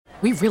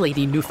We really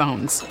need new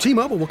phones.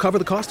 T-Mobile will cover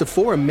the cost of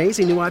 4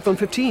 amazing new iPhone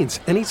 15s,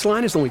 and each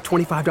line is only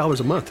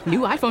 $25 a month. New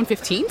iPhone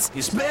 15s?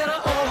 It's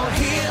better over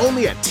here.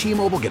 Only at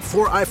T-Mobile, get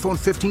 4 iPhone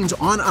 15s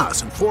on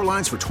us and 4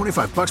 lines for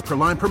 $25 per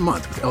line per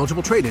month with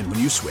eligible trade-in when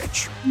you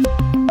switch.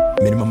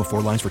 Minimum of 4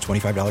 lines for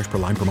 $25 per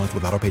line per month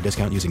with autopay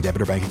discount using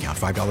debit or bank account.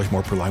 $5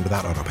 more per line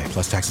without autopay,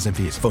 plus taxes and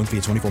fees. Phone fee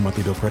at 24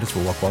 monthly bill credits for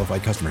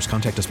well-qualified customers.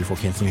 Contact us before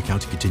canceling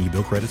account to continue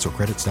bill credits or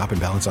credit stop and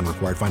balance on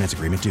required finance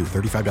agreement due.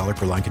 $35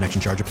 per line connection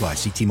charge applies.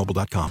 See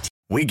T-Mobile.com.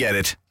 We get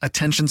it.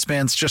 Attention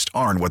spans just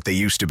aren't what they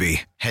used to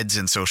be. Heads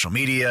in social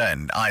media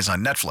and eyes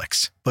on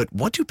Netflix. But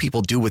what do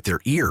people do with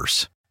their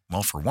ears?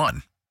 Well, for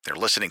one, they're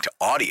listening to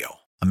audio.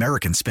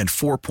 Americans spend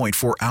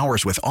 4.4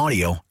 hours with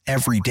audio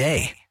every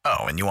day.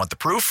 Oh, and you want the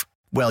proof?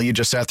 Well, you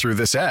just sat through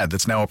this ad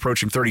that's now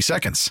approaching 30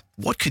 seconds.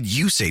 What could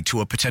you say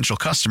to a potential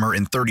customer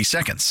in 30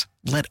 seconds?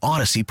 Let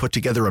Odyssey put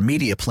together a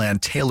media plan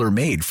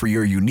tailor-made for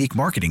your unique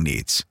marketing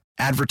needs.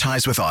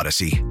 Advertise with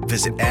Odyssey.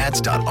 Visit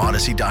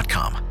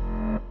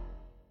ads.odyssey.com.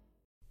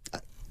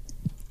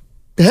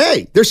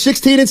 Hey, they're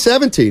 16 and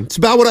 17. It's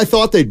about what I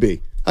thought they'd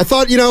be. I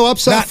thought,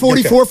 upside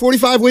 44,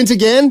 45 wins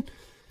again.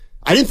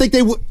 I didn't think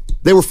they would.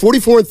 They were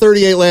 44 and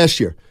 38 last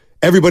year.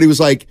 Everybody was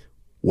like,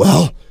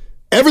 well,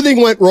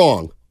 everything went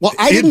wrong. Well,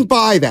 I didn't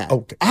buy that.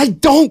 Okay. I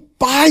don't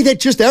buy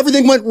that just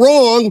everything went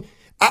wrong.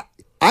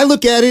 I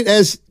look at it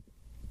as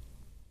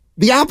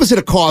the opposite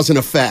of cause and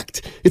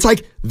effect. It's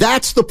like,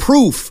 that's the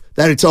proof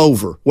that it's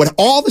over. What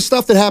all the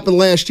stuff that happened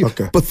last year.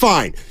 Okay. But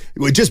fine.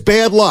 It was just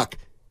bad luck.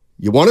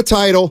 You won a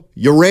title,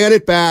 you ran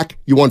it back,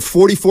 you won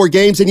 44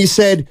 games, and you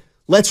said,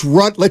 let's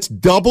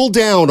double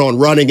down on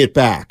running it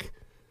back.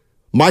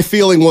 My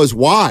feeling was,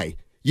 why?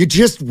 You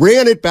just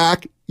ran it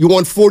back, you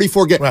won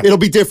 44 games. Right. It'll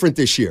be different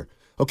this year.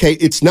 Okay,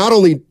 it's not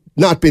only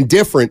not been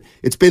different,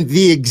 it's been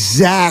the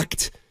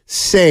exact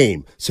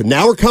same. So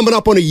now we're coming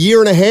up on a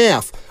year and a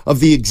half of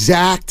the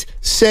exact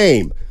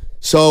same.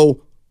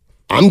 So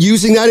I'm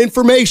using that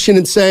information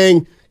and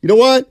saying, you know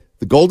what?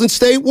 The Golden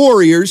State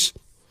Warriors,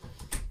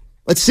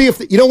 let's see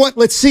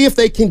if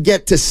they can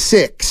get to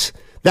 6.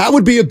 That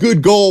would be a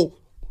good goal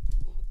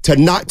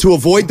to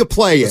avoid the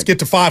play-in. Let's get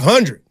to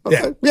 500.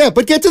 Okay. Yeah,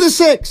 but get to the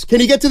 6. Can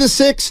you get to the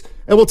 6?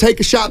 And we'll take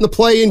a shot in the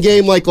play-in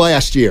game like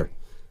last year.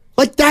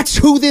 Like, that's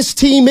who this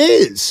team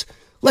is.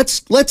 Let's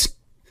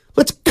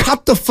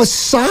cut the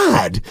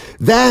facade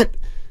that,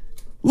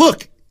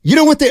 look, you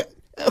know what they,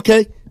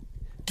 okay.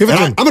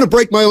 I'm going to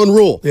break my own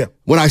rule. Yeah.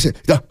 When I say,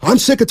 I'm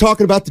sick of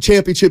talking about the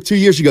championship 2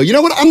 years ago. You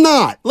know what? I'm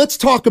not. Let's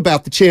talk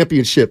about the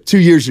championship 2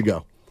 years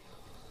ago.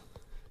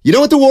 You know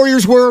what the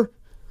Warriors were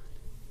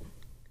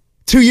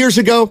 2 years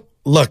ago?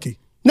 Lucky.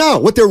 No,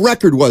 what their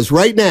record was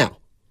right now.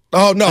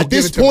 Oh, no. At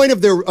this point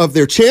of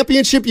their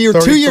championship year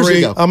 2 years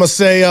ago. I'm going to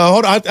say,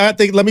 hold on, I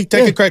think, let me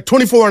take it correct.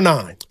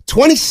 24-9.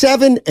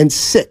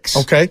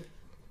 27-6. Okay.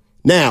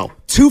 Now,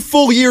 2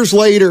 full years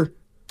later,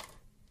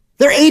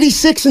 they're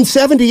 86 and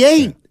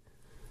 78.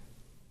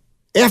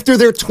 After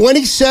their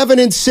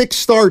 27-6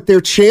 start,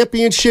 their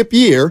championship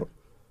year,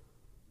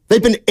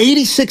 they've been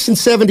 86 and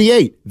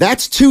 78.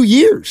 That's 2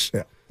 years.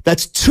 Yeah.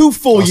 That's 2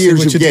 full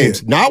years of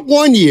games. Not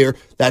 1 year.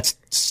 That's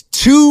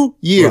 2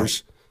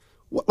 years.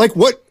 Right. Like,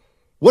 what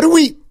are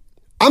we?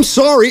 I'm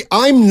sorry.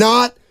 I'm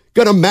not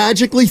going to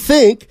magically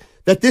think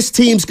that this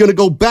team's going to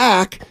go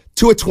back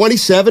to a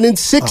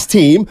 27-6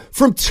 team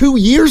from 2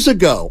 years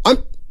ago.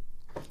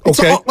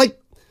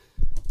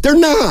 They're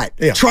not.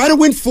 Yeah. Try to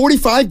win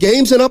 45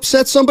 games and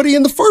upset somebody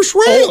in the first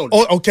round.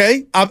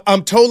 Okay.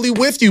 I'm totally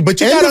with you, but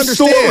you got to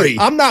understand, story.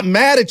 I'm not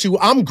mad at you.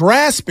 I'm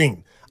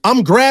grasping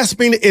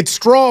at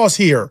straws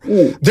here.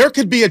 Ooh. There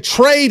could be a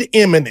trade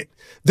imminent.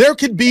 There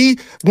could be,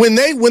 when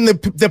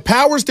the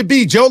powers to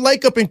be, Joe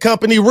Lacob and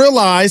company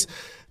realize,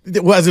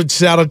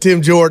 shout out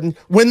Tim Jordan,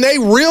 when they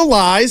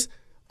realize,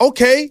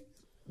 okay,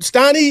 the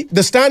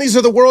Steinies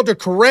of the world are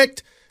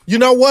correct. You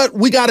know what?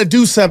 We got to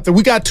do something.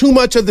 We got too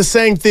much of the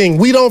same thing.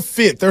 We don't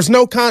fit. There's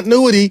no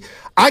continuity.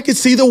 I could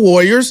see the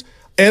Warriors,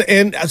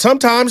 and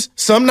sometimes,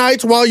 some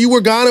nights while you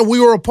were gone and we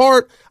were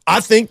apart, I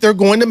think they're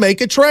going to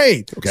make a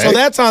trade. Okay. So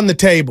that's on the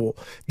table.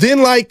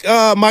 Then, like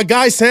my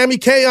guy Sammy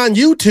K on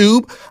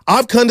YouTube,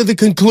 I've come to the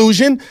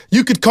conclusion,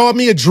 you could call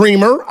me a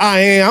dreamer. I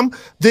am.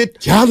 That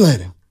John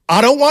Lennon.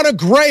 I don't want to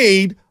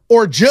grade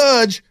or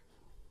judge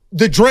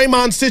the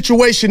Draymond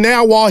situation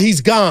now while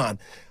he's gone.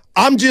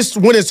 I'm just,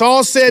 when it's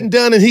all said and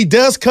done and he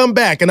does come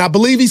back, and I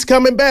believe he's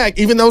coming back,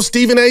 even though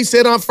Stephen A.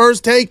 said on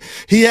First Take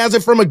he has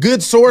it from a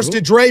good source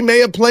that Dre may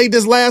have played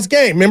this last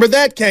game. Remember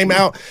that came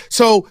out?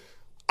 So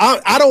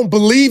I don't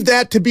believe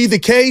that to be the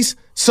case.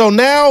 So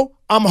now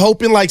I'm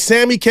hoping, like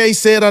Sammy K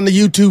said on the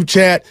YouTube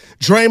chat,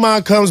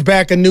 Draymond comes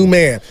back a new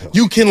man.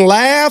 You can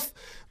laugh.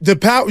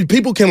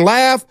 People can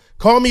laugh.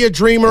 Call me a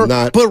dreamer.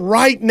 But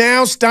right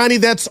now, Steiny,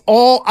 that's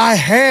all I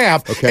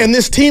have. Okay. And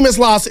this team has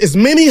lost as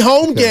many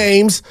home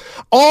games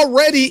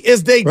already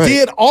as they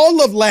did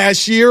all of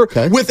last year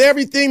with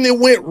everything that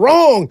went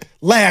wrong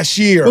last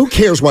year. Who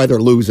cares why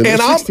they're losing?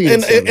 And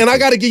I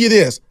got to give you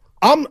this.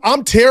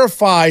 I'm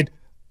terrified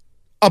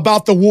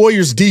about the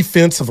Warriors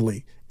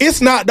defensively.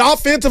 It's not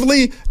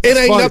offensively. It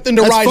ain't nothing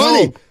to write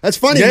home. That's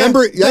funny.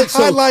 Remember,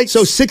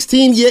 so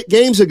 16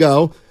 games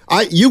ago,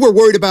 you were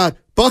worried about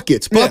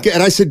buckets.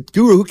 And I said,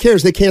 Guru, who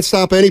cares? They can't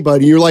stop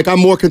anybody. And you're like, I'm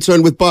more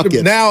concerned with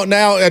buckets. Now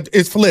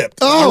it's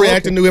flipped. I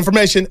react to new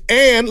information.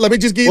 And let me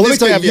just give you this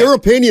caveat. Your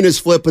opinion is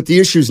flipped, but the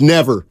issue's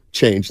never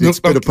changed. It's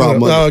been a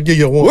problem. I'll give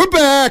you one. We're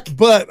back.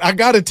 But I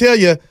got to tell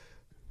you,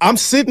 I'm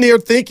sitting here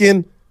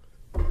thinking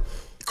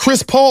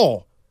Chris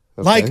Paul.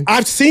 Okay. Like,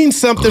 I've seen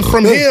something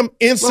from him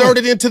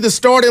inserted into the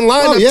starting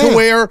lineup to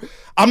where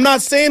I'm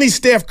not saying he's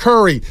Steph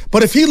Curry,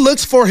 but if he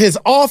looks for his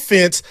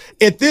offense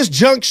at this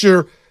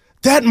juncture,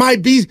 that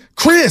might be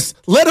Chris.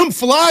 Let him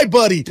fly,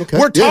 buddy. Okay.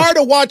 We're tired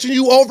of watching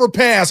you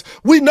overpass.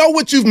 We know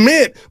what you've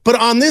meant, but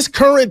on this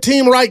current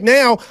team right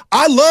now,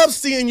 I love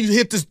seeing you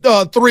hit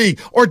the three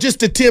or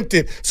just attempt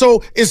it.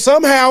 So if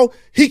somehow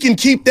he can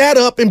keep that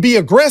up and be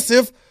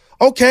aggressive,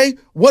 okay,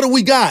 what do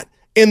we got?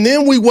 And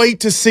then we wait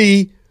to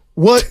see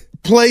what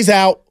plays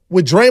out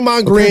with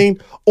Draymond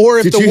Green, or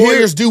if the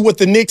Warriors do what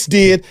the Knicks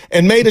did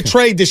and made a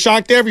trade that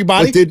shocked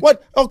everybody.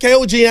 OG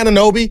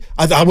Anunoby,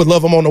 I would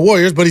love him on the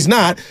Warriors, but he's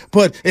not.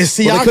 But is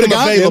Siakam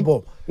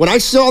available? When I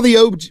saw the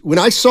OG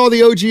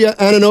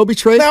Anunoby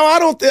trade, now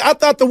I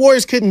thought the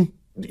Warriors couldn't.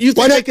 You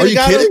think they could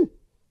have got him?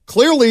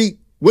 Clearly,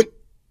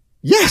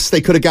 yes, they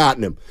could have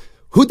gotten him.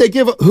 Who did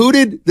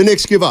the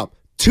Knicks give up?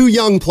 2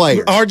 young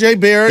players. R.J.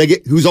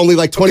 Barrett, who's only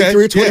like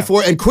 23 or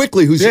 24, and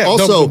Quickly, who's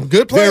also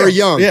good player. Very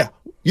young. Yeah.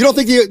 You don't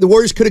think the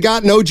Warriors could have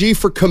gotten OG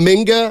for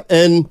Kuminga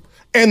and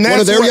one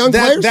of their young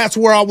players? That's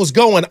where I was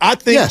going. I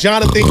think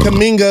Jonathan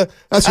Kuminga.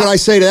 That's what I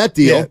say to that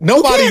deal. Yeah,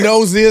 nobody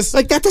knows this.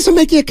 Like, that doesn't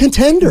make you a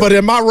contender. But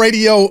in my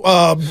radio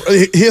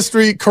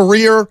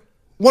career,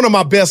 one of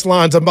my best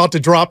lines I'm about to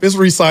drop is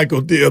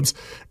recycled dibs.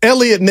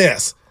 Elliot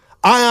Ness.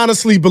 I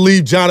honestly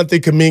believe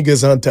Jonathan Kuminga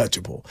is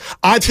untouchable.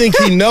 I think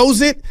he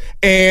knows it,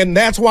 and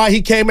that's why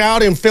he came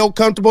out and felt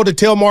comfortable to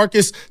tell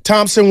Marcus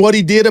Thompson what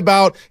he did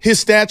about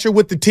his stature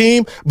with the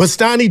team. But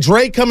Steiny,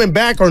 Dre coming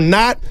back or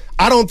not,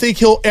 I don't think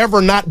he'll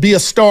ever not be a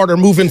starter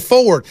moving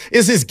forward.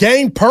 Is his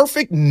game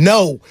perfect?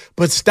 No.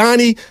 But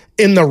Steiny,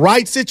 in the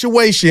right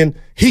situation,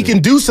 he can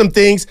do some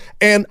things.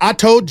 And I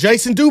told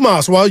Jason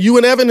Dumas while you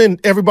and Evan and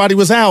everybody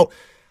was out,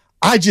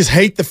 I just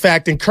hate the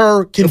fact, and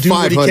Kerr can do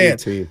what he can.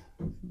 Team.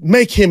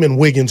 Make him and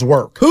Wiggins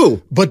work.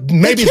 Who? But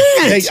maybe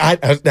I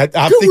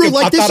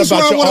thought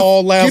about you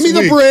all last week.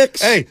 Give me the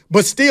bricks. Hey,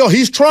 but still,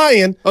 he's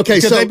trying. Okay,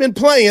 because they've been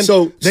playing.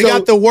 They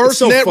got the worst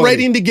net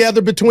rating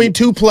together between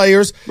 2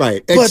 players.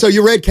 Right. And so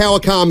you read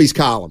Kawakami's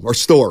column or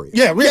story.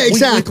 Yeah,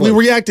 exactly. We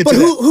reacted to that.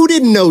 But who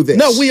didn't know this?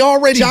 No, we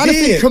already did.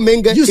 Jonathan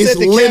Kuminga is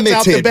limited.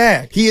 Out the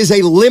bag. He is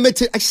a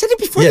limited. I said it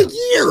before the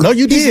year. No,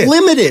 you did. He's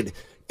limited.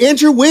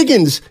 Andrew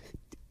Wiggins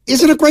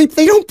isn't a great.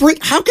 They don't bring.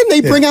 How can they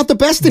bring out the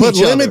best in each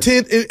other? But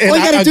limited. And all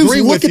you got to do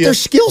is look at their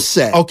skill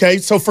set. Okay,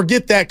 so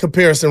forget that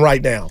comparison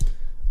right now.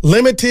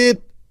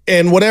 Limited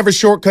and whatever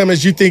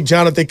shortcomings you think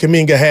Jonathan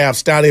Kuminga have,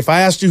 Steiny. If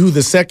I asked you who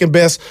the second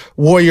best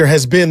Warrior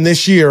has been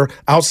this year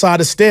outside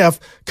of Steph,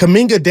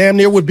 Kuminga damn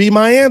near would be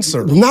my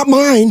answer. Not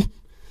mine.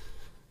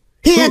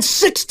 He had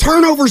 6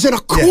 turnovers in a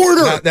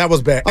quarter. Yeah, that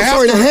was bad. I'm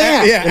sorry, in a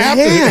half.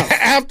 Yeah,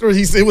 after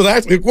he said it was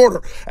actually a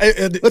quarter.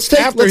 Let's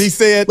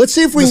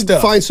see if we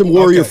can find some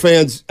Warrior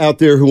fans out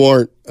there who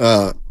aren't.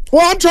 Well,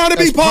 I'm trying to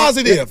be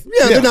positive.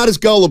 They're not as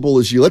gullible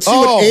as you. Let's see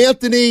what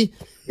Anthony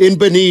in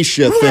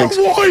Benicia thinks.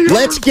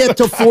 Let's get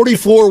to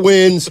 44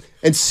 wins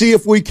and see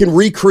if we can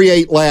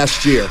recreate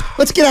last year.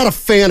 Let's get out of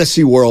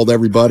fantasy world,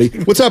 everybody.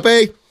 What's up,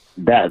 A?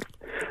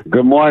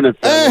 Good morning,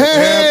 sir.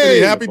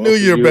 Hey, Happy New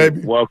Year, baby.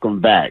 Welcome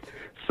back.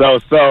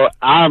 So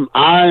I'm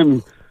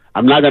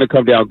not going to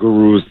come down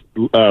Guru's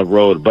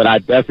road, but I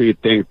definitely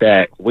think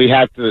that we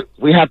have to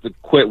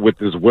quit with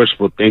this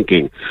wishful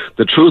thinking.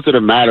 The truth of the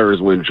matter is,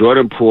 when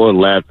Jordan Poole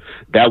left,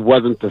 that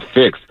wasn't the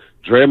fix.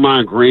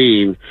 Draymond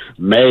Green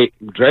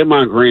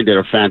did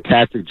a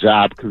fantastic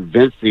job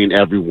convincing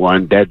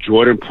everyone that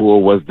Jordan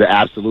Poole was the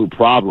absolute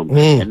problem,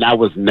 and that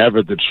was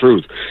never the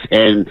truth.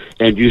 And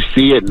you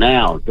see it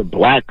now. The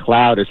black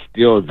cloud is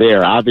still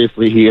there.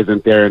 Obviously, he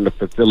isn't there in the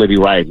facility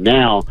right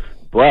now,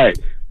 but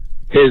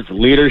his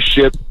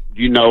leadership,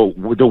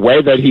 the way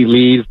that he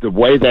leads, the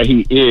way that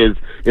he is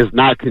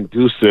not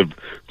conducive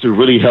to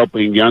really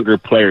helping younger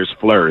players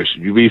flourish.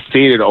 We've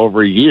seen it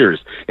over years.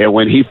 And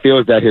when he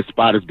feels that his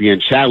spot is being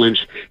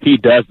challenged, he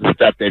does the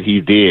stuff that he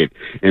did.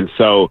 And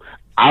so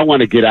I want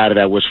to get out of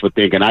that wishful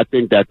thinking. I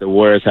think that the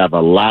Warriors have a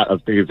lot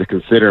of things to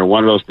consider. And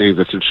one of those things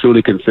is to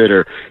truly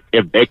consider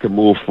if they can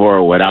move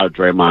forward without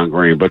Draymond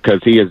Green,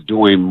 because he is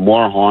doing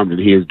more harm than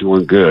he is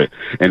doing good.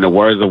 In the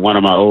words of one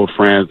of my old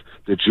friends,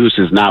 the juice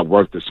is not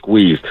worth the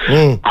squeeze.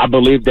 I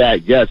believe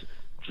that, yes,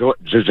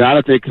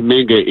 Jonathan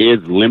Kuminga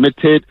is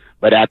limited,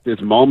 but at this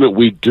moment,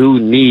 we do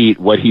need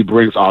what he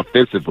brings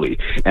offensively.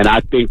 And I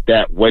think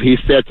that what he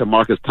said to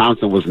Marcus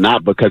Thompson was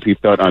not because he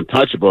felt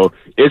untouchable.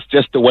 It's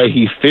just the way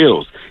he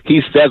feels.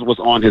 he says what's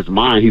on his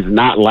mind. He's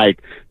not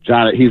like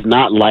John. He's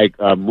not like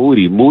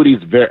Moody.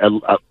 Moody's very.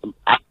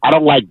 I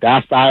don't like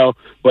that style,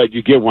 but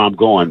you get where I'm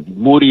going.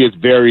 Moody is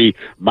very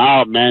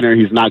mild-mannered.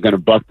 He's not going to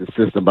buck the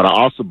system. But I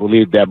also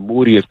believe that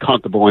Moody is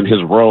comfortable in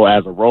his role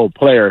as a role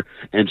player,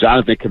 and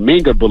Jonathan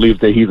Kuminga believes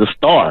that he's a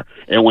star.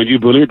 And when you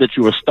believe that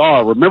you're a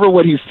star, remember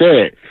what he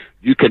said.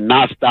 You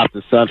cannot stop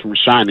the sun from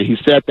shining. He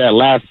said that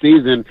last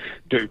season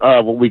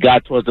when we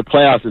got towards the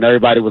playoffs and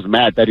everybody was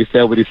mad that he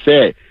said what he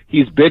said.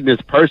 He's a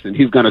business person.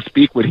 He's going to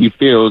speak what he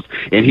feels,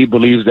 and he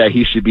believes that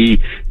he should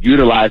be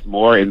utilized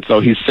more, and so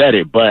he said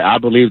it. But I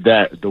believe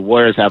that the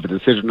Warriors have a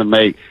decision to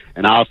make,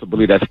 and I also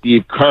believe that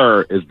Steve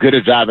Kerr, as good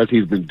a job as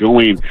he's been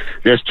doing,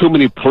 there's too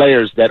many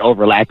players that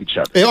overlap each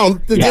other.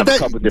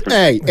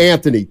 Hey,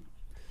 Anthony,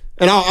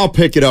 and I'll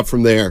pick it up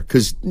from there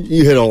because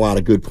you hit on a lot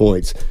of good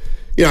points.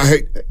 You know,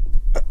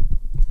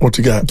 what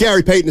you got?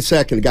 Gary Payton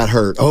II got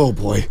hurt. Oh,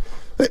 boy.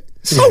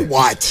 So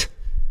what?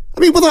 I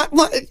mean,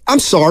 I'm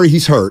sorry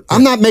he's hurt.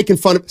 I'm not making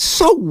fun of.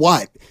 So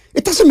what?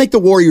 It doesn't make the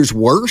Warriors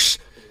worse.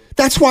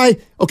 That's why,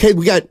 okay,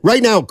 we got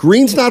right now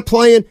Green's not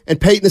playing and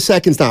Payton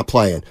II's not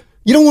playing.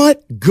 You know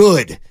what?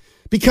 Good.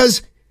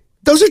 Because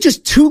those are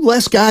just two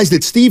less guys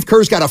that Steve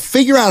Kerr's got to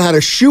figure out how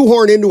to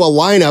shoehorn into a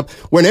lineup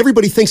when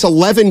everybody thinks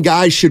 11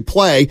 guys should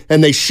play,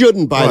 and they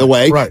shouldn't, by the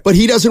way. Right. But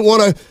he doesn't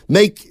want to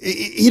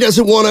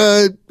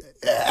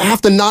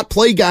have to not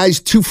play guys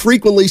too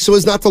frequently so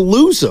as not to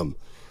lose them.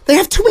 They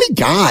have too many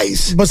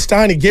guys. But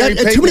Steiny, Gary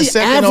Payton too many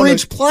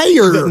average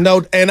players.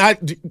 No,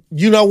 and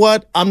you know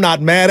what? I'm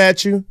not mad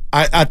at you.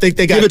 I think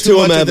they got too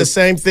much of the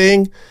same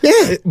thing.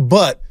 Yeah.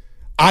 But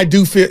I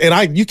do feel,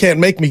 and you can't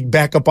make me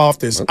back up off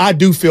this. I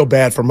do feel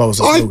bad for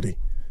Moses Moody.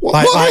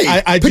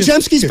 Why?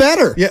 Pajemski's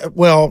better. Yeah,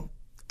 well.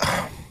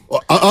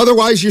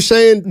 Otherwise, you're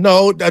saying?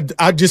 No,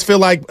 I just feel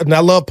like, and I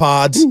love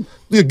Pods.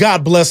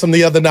 God bless him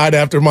the other night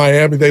after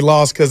Miami. They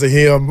lost because of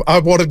him. I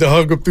wanted to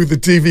hug him through the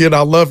TV, and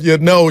I love you.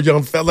 No,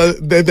 young fella,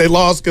 they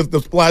lost because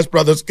the Splash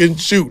Brothers couldn't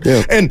shoot.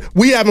 Yeah. And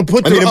we haven't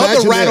put the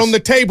other rat on the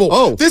table.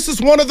 Oh. This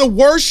is one of the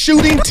worst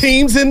shooting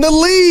teams in the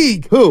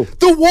league. Who?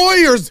 The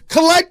Warriors,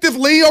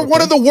 collectively, are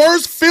one of the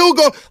worst field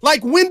goal.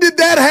 Like, when did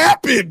that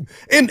happen?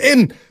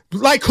 And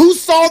like, who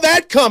saw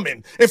that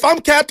coming? If I'm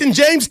Captain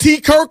James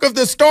T. Kirk of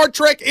the Star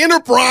Trek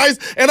Enterprise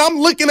and I'm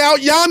looking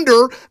out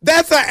yonder,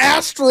 that's an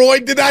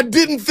asteroid that I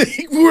didn't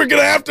think we were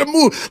going to have to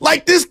move.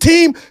 Like, this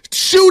team,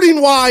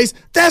 shooting-wise,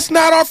 that's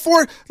not our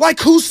forte. Like,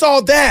 who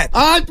saw that?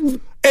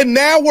 And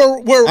now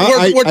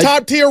we're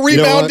top-tier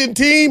rebounding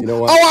team. You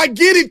know what? Oh, I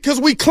get it, because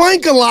we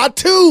clank a lot,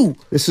 too.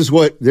 This is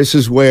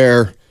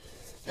where,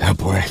 oh,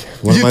 boy.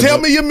 You tell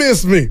me you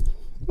miss me.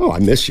 Oh, I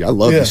miss you. I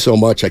love you so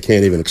much I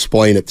can't even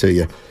explain it to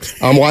you.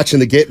 I'm watching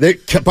the game.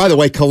 By the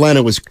way,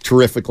 Kalena was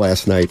terrific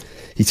last night.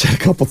 He said a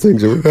couple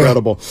things that were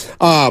incredible.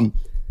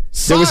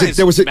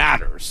 There was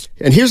matters.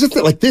 And here's the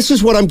thing. Like, this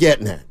is what I'm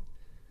getting at.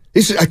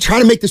 I try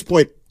to make this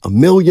point a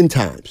million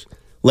times.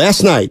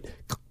 Last night,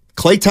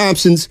 Klay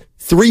Thompson's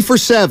 3 for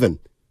 7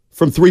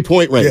 from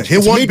three-point range. Yeah,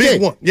 hit one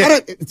big one.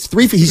 Yeah.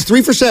 He's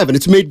 3 for 7.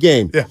 It's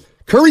mid-game. Yeah.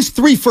 Curry's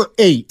 3 for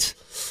 8.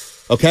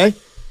 Okay?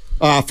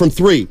 From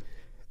 3.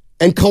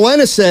 And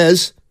Kalena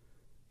says,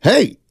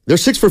 hey, they're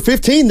 6 for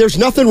 15. There's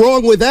nothing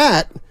wrong with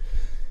that.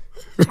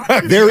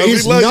 There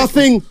is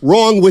nothing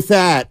wrong with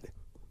that,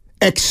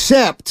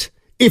 except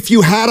if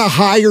you had a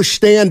higher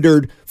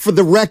standard for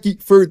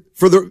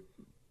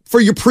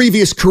your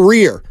previous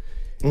career.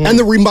 And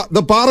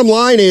the bottom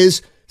line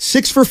is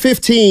 6 for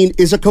 15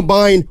 is a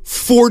combined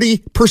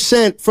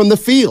 40% from the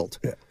field,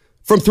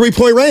 from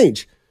three-point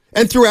range.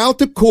 And throughout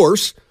the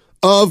course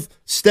of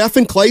Steph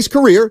and Klay's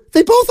career,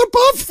 they both are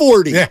above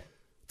 40. Yeah.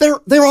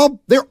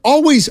 They're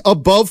always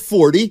above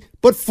 40,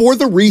 but for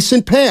the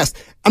recent past.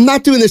 I'm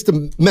not doing this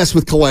to mess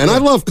with Kalena. I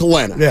love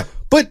Kalena. Yeah.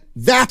 But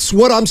that's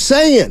what I'm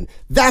saying.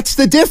 That's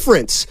the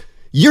difference.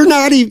 You're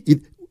not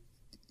even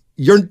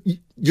you're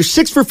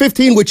 6 for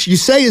 15, which you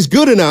say is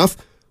good enough.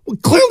 Well,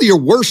 clearly you're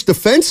worse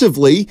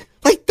defensively.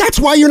 Like,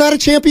 that's why you're not a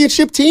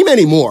championship team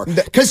anymore.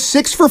 Because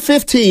 6 for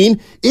 15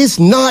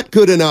 is not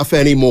good enough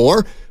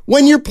anymore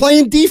when you're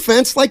playing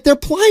defense like they're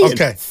playing.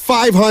 Okay.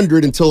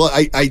 500 until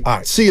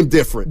I see them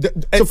different.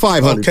 It's a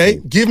 500. Okay,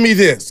 team. Give me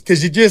this,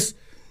 because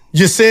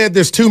you said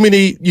there's too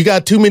many. You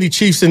got too many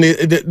chiefs in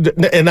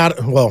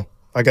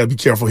I got to be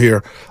careful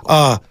here.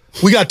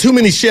 We got too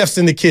many chefs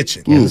in the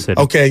kitchen.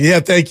 Okay,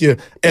 yeah, thank you,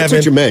 Evan. That's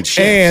what you meant,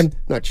 chefs, and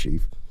not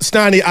chief.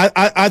 Steiny,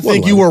 I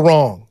think you were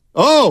wrong.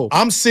 Oh,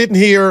 I'm sitting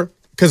here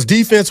because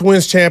defense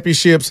wins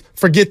championships.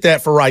 Forget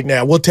that for right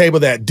now. We'll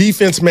table that.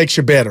 Defense makes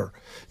you better.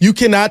 You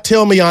cannot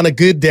tell me on a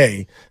good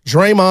day,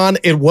 Draymond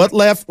and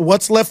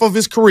what's left of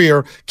his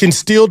career can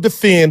still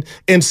defend,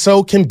 and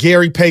so can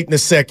Gary Payton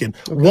II. Okay.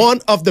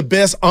 One of the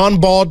best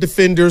on-ball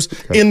defenders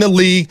in the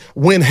league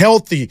when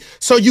healthy.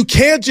 So you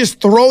can't just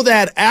throw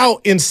that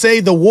out and say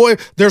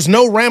there's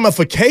no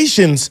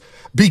ramifications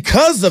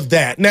because of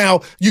that.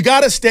 Now, you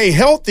got to stay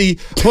healthy,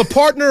 but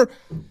partner,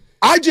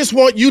 I just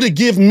want you to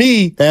give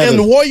me and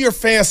the Warrior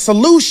fans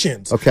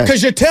solutions. Okay.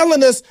 Because you're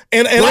telling us,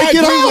 and I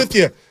agree with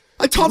you.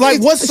 I told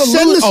like, what's the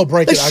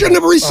solution? They shouldn't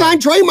have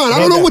re-signed Draymond. I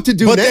don't know what to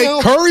do but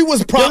now. Curry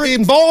was probably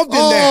involved in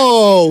that.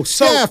 Oh,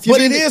 Steph.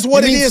 But it is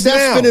what it is now.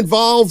 Steph's been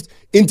involved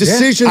in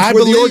decisions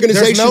where the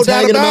organization's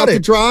hanging him out to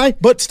dry.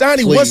 But,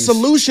 Steiny, what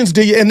solutions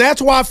do you – and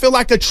that's why I feel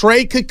like a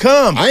trade could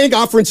come. I ain't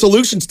offering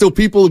solutions till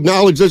people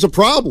acknowledge there's a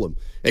problem.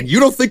 And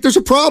you don't think there's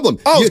a problem.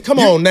 Oh, come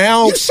on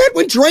now. You said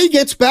when Dre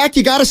gets back,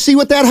 you got to see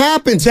what that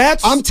happens.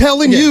 I'm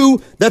telling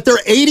you that they're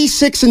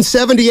 86 and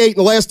 78 in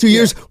the last 2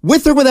 years,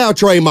 with or without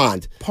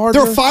Draymond.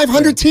 They're a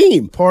 500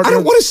 team. I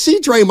don't want to see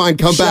Draymond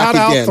come back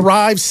again. Shout out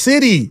Thrive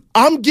City.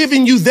 I'm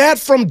giving you that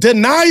from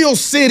Denial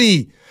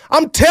City.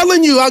 I'm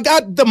telling you, I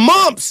got the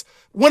mumps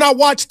when I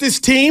watch this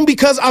team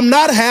because I'm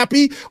not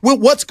happy with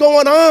what's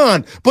going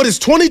on. But it's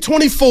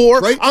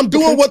 2024. Right? I'm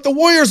doing what the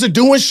Warriors are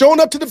doing, showing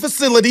up to the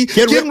facility,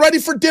 getting ready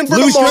for Denver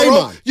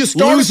tomorrow. Draymond. You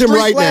started streak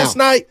right last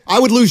night. I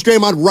would lose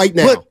Draymond right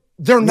now. But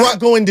they're not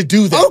going to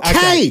do that.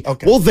 Okay.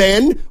 Well,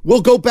 then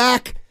we'll go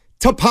back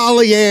to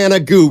Pollyanna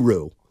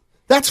Guru.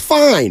 That's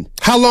fine.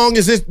 How long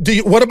is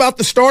this? What about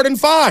the starting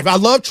five? I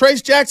love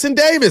Trace Jackson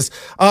Davis.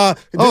 But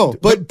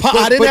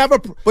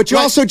you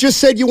also just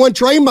said you want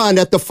Draymond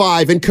at the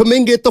 5 and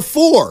Kuminga at the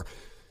 4.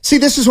 See,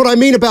 this is what I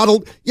mean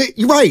about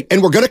you're right.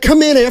 And we're going to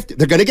come in after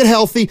they're going to get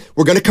healthy.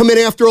 We're going to come in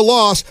after a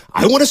loss.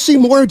 I want to see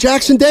more of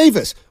Jackson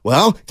Davis.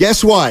 Well,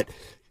 guess what?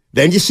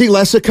 Then you see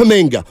less of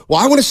Kuminga.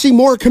 Well, I want to see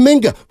more of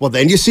Kuminga. Well,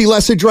 then you see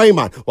less of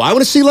Draymond. Well, I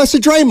want to see less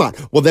of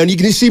Draymond. Well, then you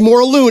can see more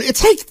of Loon.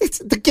 It's like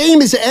the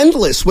game is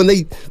endless when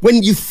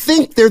you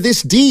think they're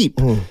this deep.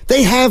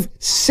 They have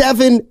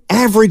 7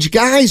 average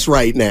guys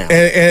right now.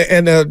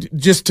 And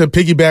just to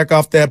piggyback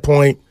off that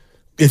point,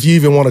 if you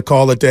even want to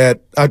call it that,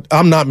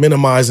 I'm not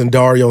minimizing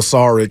Dario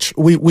Saric.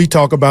 We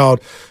talk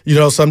about,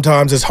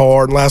 sometimes it's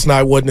hard. And last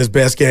night wasn't his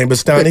best game, but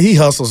Steiny, he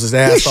hustles his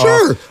ass off.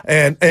 Sure.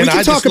 And we can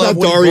I talk just love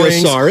about Dario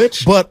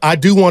Saric. But I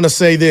do want to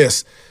say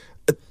this.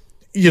 At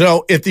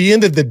the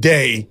end of the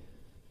day,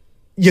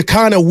 you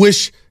kind of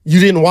wish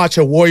you didn't watch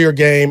a Warrior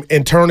game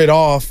and turn it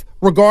off,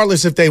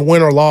 regardless if they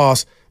win or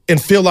lost,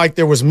 and feel like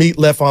there was meat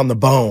left on the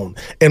bone.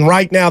 And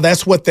right now,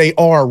 that's what they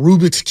are,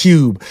 Rubik's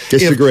Cube.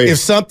 Disagree. If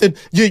something,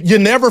 you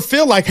never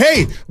feel like,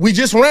 hey, we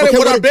just ran it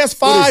with our best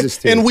 5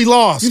 and we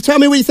lost. You tell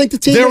me what you think the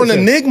team is. They're an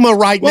enigma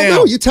right now.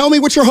 No, you tell me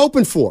what you're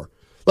hoping for.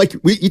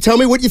 You tell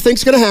me what you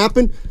think's going to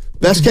happen.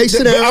 Best case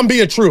scenario. I'm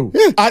being true.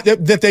 Yeah.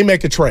 That they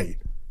make a trade.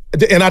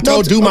 And I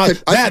told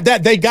Dumas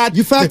that they got.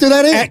 You factor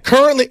that in?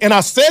 Currently, and I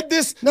said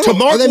this to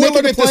Mark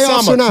Willard at the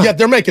summer. Yeah,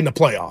 they're making the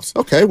playoffs.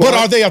 Okay, well, but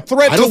are they a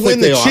threat to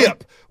win the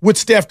chip with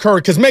Steph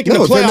Curry? Because making the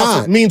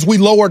playoffs means we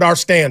lowered our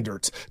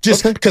standards.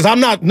 Just because I'm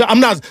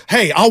not.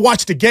 Hey, I'll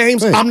watch the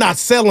games. Hey. I'm not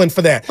settling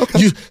for that.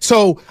 Okay.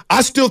 So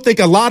I still think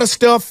a lot of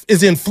stuff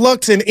is in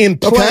flux and in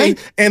play. Okay.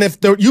 And if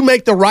you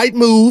make the right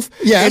move,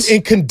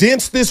 and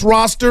condense this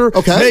roster,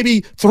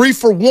 maybe 3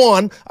 for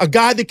 1, a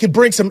guy that could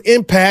bring some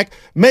impact,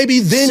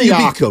 maybe then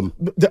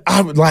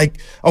I'm like,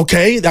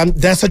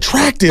 that's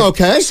attractive.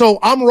 Okay. So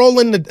I'm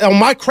rolling on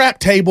my crap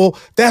table.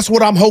 That's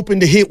what I'm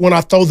hoping to hit when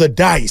I throw the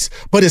dice.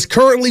 But it's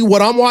currently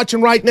what I'm watching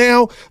right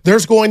now.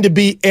 There's going to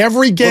be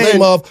every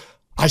game of,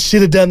 I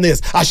should have done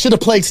this. I should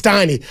have played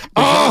Steiny.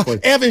 Exactly.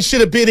 Evan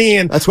should have been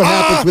in. That's what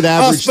happens with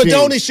average teams.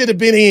 Spadoni should have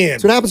been in.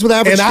 That's what happens with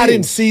average teams. And I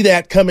didn't see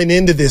that coming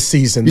into this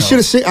season. You should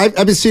have seen. I've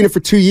been seeing it for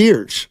 2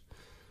 years.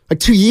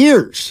 2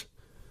 years.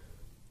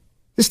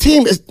 This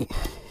team is.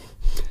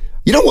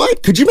 You know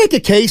what? Could you make a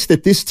case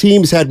that this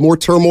team has had more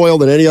turmoil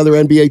than any other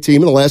NBA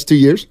team in the last 2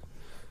 years?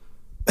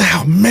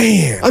 Oh,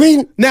 man. I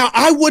mean, now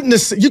I wouldn't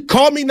have. You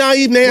called me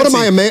naive, Nancy.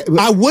 What am I,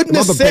 I wouldn't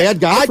have said. Bad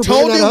guy I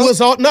told you it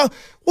was all. No.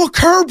 Well,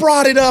 Kerr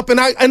brought it up, and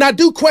I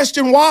do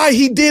question why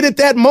he did at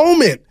that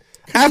moment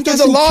after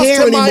the loss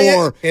to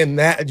Miami. And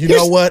that,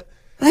 know what?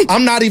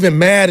 I'm not even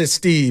mad at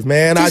Steve,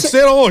 man. I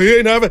said, he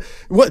ain't having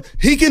what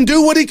he can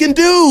do. What he can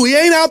do. He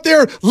ain't out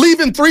there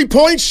leaving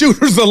 3-point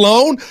shooters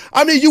alone.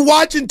 I mean, you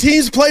watching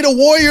teams play the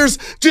Warriors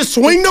just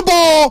swing the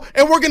ball,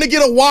 and we're gonna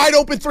get a wide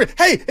open 3.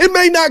 Hey, it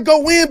may not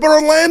go in, but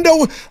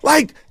Orlando,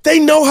 they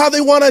know how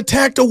they want to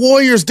attack the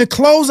Warriors. The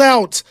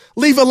closeouts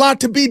leave a lot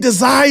to be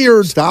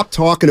desired. Stop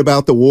talking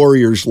about the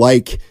Warriors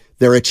like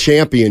they're a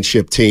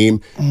championship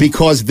team,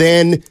 because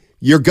then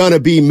you're going to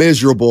be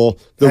miserable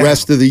the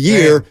rest of the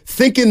year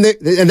thinking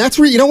that, and that's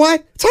where, you know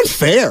what? It's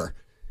unfair.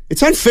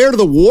 It's unfair to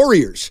the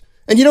Warriors.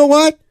 And you know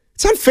what?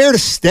 It's unfair to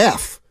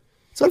Steph.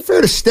 It's unfair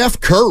to Steph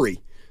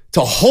Curry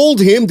to hold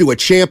him to a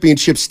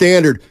championship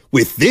standard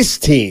with this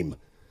team.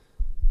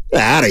 Get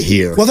out of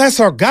here. Well,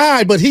 that's our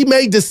guy, but he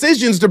made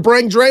decisions to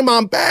bring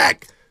Draymond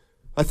back.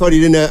 I thought he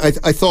didn't.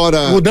 I thought.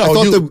 Well,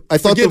 no, I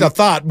thought the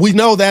thought. We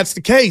know that's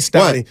the case,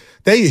 Donnie.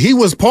 He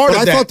was part of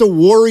that. I thought the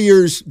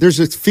Warriors. There's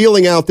a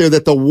feeling out there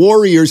that the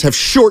Warriors have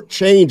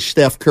shortchanged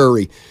Steph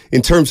Curry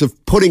in terms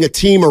of putting a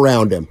team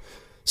around him.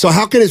 So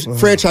how can his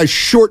franchise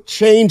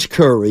shortchange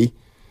Curry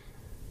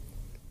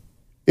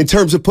in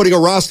terms of putting a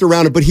roster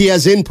around him? But he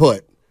has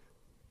input.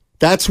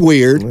 That's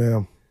weird.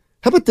 Yeah.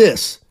 How about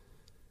this?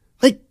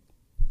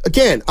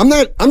 Again, I don't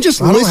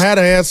have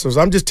the answers.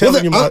 I'm just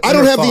telling you my I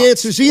don't have the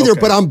answers either,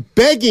 but I'm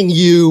begging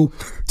you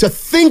to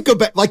think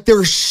about, there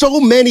are so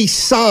many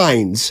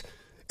signs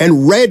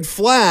and red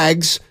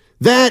flags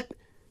that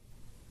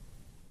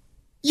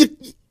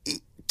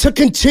to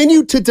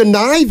continue to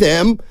deny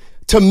them,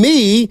 to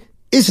me,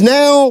 is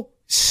now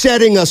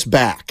setting us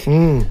back.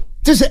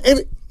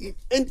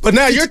 But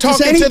now you're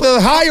talking to the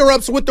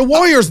higher-ups with the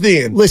Warriors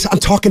then. Listen, I'm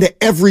talking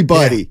to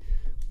everybody.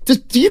 Yeah.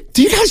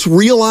 Do you guys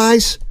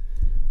realize?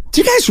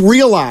 Do you guys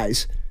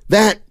realize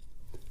that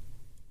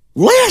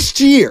last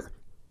year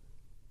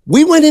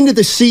we went into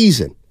the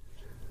season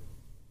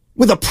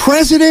with a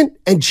president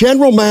and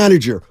general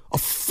manager, a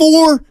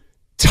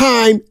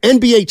 4-time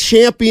NBA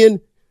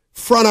champion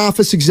front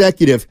office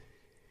executive.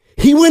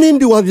 He went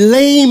into a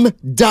lame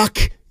duck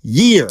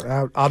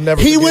year. I'll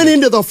never He went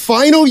into the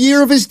final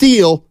year of his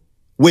deal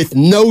with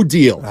no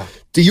deal.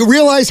 Do you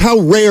realize how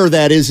rare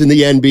that is in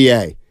the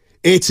NBA?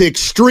 It's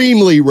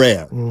extremely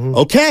rare. Mm-hmm.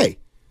 Okay.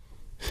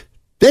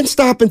 Then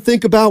stop and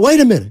think about, wait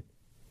a minute.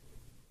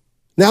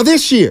 Now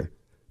this year,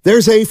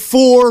 there's a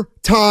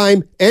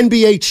 4-time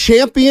NBA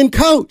champion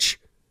coach.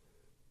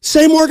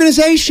 Same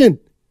organization.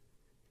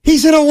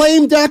 He's in a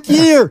lame duck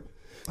year.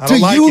 Do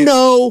you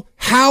know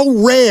how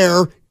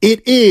rare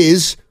it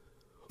is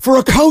for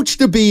a coach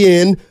to be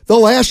in the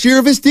last year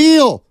of his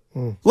deal?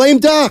 Lame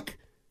duck.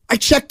 I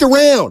checked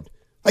around.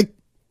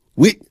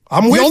 The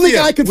only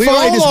guy I could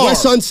find is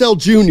Wes Unseld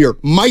Jr.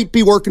 might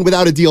be working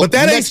without a deal. But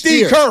that ain't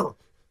Steve Kerr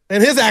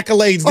and his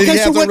accolades that he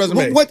has on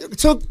resume.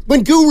 So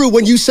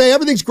when you say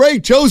everything's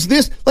great, Joe's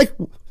this,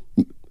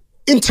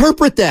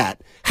 interpret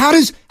that. How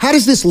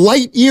does this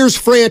light years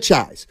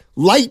franchise,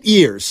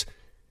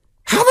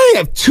 how they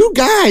have two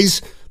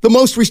guys,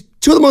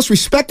 two of the most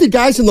respected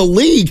guys in the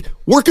league,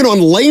 working on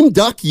lame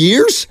duck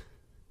years?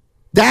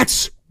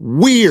 That's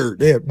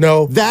weird. Yeah,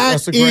 no,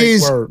 that's a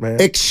great word,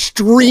 man.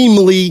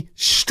 Extremely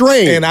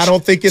strange. And I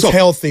don't think it's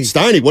healthy.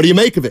 Steiny, what do you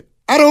make of it?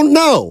 I don't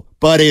know,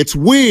 but it's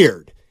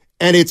weird.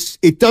 And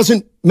it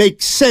doesn't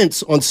make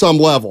sense on some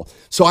level.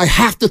 So I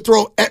have to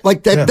throw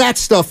that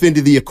stuff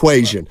into the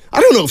equation. I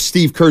don't know if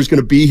Steve Kerr's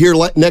going to be here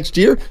next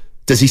year.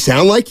 Does he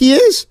sound like he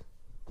is?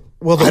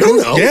 Well, I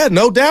don't know. Yeah,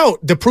 no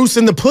doubt. The proof's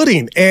in the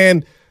pudding.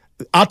 And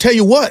I'll tell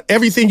you what,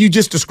 everything you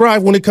just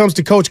described when it comes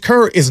to Coach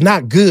Kerr is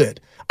not good.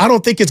 I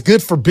don't think it's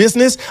good for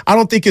business. I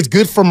don't think it's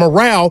good for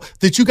morale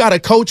that you got a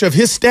coach of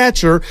his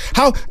stature.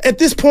 How, at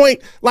this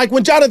point, like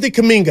when Jonathan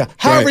Kuminga,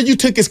 however you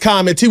took his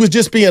comments, he was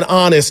just being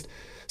honest.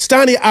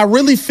 Steiny, I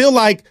really feel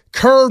like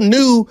Kerr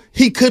knew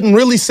he couldn't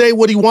really say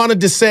what he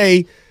wanted to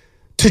say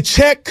to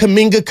check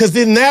Kuminga, because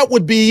then that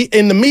would be,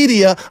 in the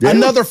media,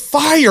 another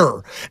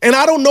fire. And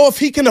I don't know if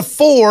he can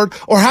afford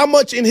or how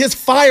much in his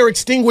fire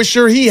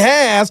extinguisher he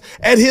has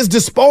at his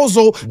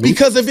disposal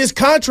because of his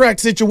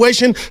contract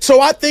situation.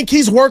 So I think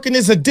he's working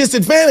as a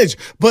disadvantage.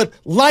 But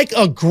like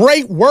a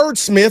great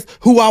wordsmith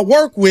who I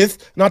work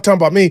with, not talking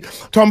about me,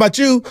 talking about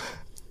you,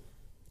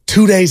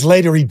 2 days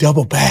later he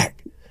doubled back.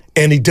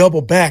 And he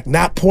doubled back,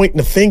 not pointing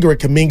the finger at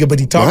Kuminga, but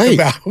he talked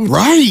about.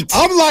 Right.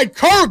 I'm like,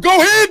 Kerr, go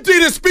ahead,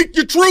 Dita, speak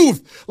your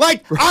truth.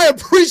 I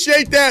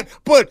appreciate that.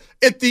 But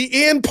at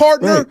the end,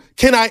 partner,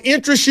 can I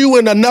interest you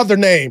in another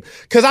name?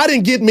 Because I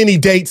didn't get many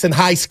dates in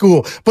high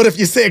school. But if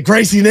you said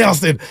Gracie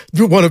Nelson,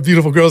 one of the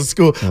beautiful girls at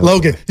school,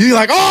 Logan, you're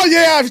like, oh,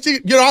 yeah,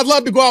 I'd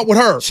love to go out with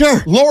her.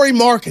 Sure. Lori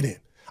Marketing.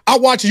 I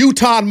watch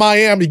Utah and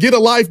Miami. Get a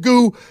life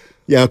goo.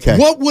 Yeah, okay.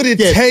 What would it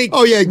take?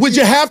 Oh, yeah. Would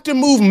you have to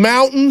move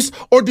mountains,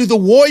 or do the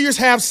Warriors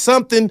have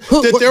something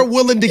that they're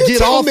willing to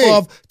get off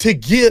of to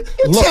get?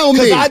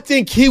 Because I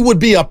think he would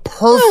be a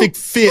perfect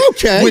fit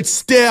with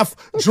Steph,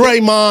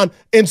 Draymond,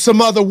 and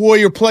some other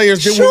Warrior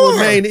players that will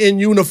remain in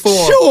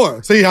uniform.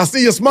 Sure. See, I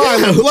see you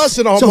smiling,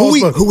 blushing almost.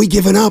 So who we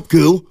giving up,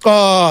 Goo?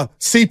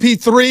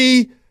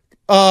 CP3,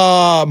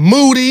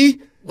 Moody.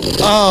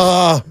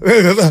 I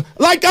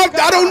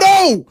don't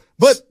know,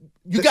 but.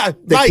 They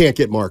can't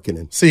get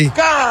Markkanen. See,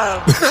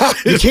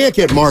 you can't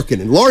get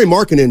Markkanen. Lauri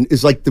Markkanen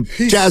is like the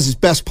Jazz's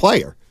best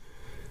player.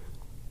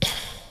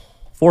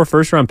 4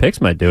 first-round picks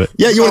might do it.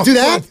 Yeah, you want to do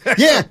that?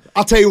 Yeah,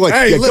 I'll tell you what.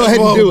 Hey, go ahead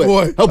and do it.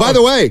 Boy. Oh, by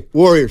the way,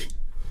 Warriors.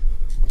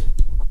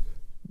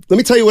 Let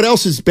me tell you what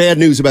else is bad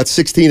news about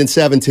 16 and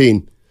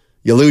 17.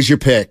 You lose your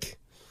pick.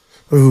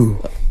 Ooh.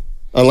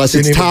 Unless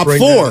it's top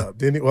 4.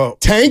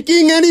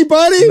 Tanking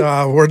anybody?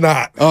 No, we're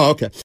not. Oh,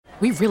 okay.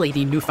 We really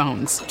need new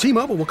phones.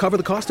 T-Mobile will cover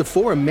the cost of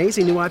 4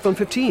 amazing new iPhone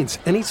 15s,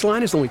 and each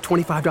line is only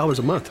 $25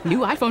 a month. New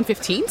iPhone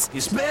 15s?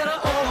 It's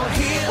better over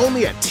here.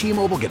 Only at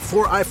T-Mobile, get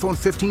 4 iPhone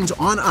 15s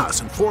on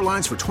us and 4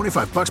 lines for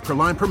 $25 per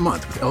line per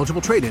month with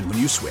eligible trade-in when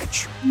you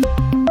switch.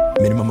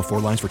 Minimum of 4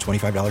 lines for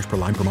 $25 per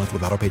line per month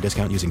with autopay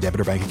discount using debit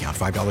or bank account.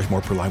 $5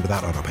 more per line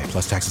without autopay,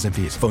 plus taxes and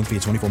fees. Phone fee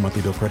at 24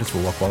 monthly bill credits for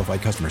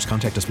well-qualified customers.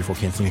 Contact us before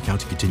canceling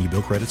account to continue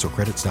bill credits or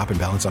credit stop and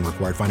balance on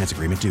required finance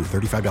agreement due.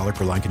 $35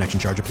 per line connection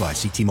charge applies.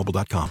 See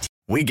T-Mobile.com.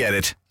 We get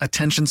it.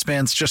 Attention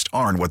spans just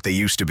aren't what they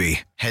used to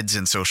be. Heads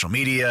in social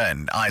media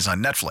and eyes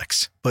on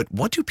Netflix. But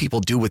what do people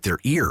do with their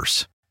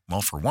ears?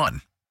 Well, for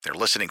one, they're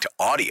listening to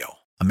audio.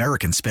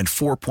 Americans spend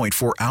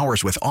 4.4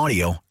 hours with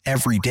audio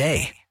every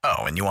day. Oh,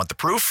 and you want the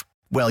proof?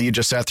 Well, you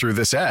just sat through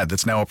this ad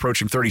that's now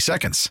approaching 30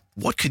 seconds.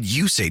 What could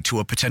you say to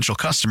a potential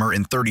customer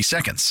in 30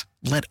 seconds?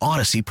 Let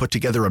Odyssey put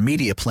together a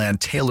media plan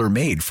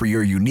tailor-made for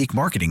your unique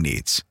marketing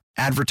needs.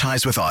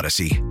 Advertise with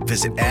Odyssey.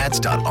 Visit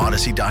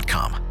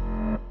ads.odyssey.com.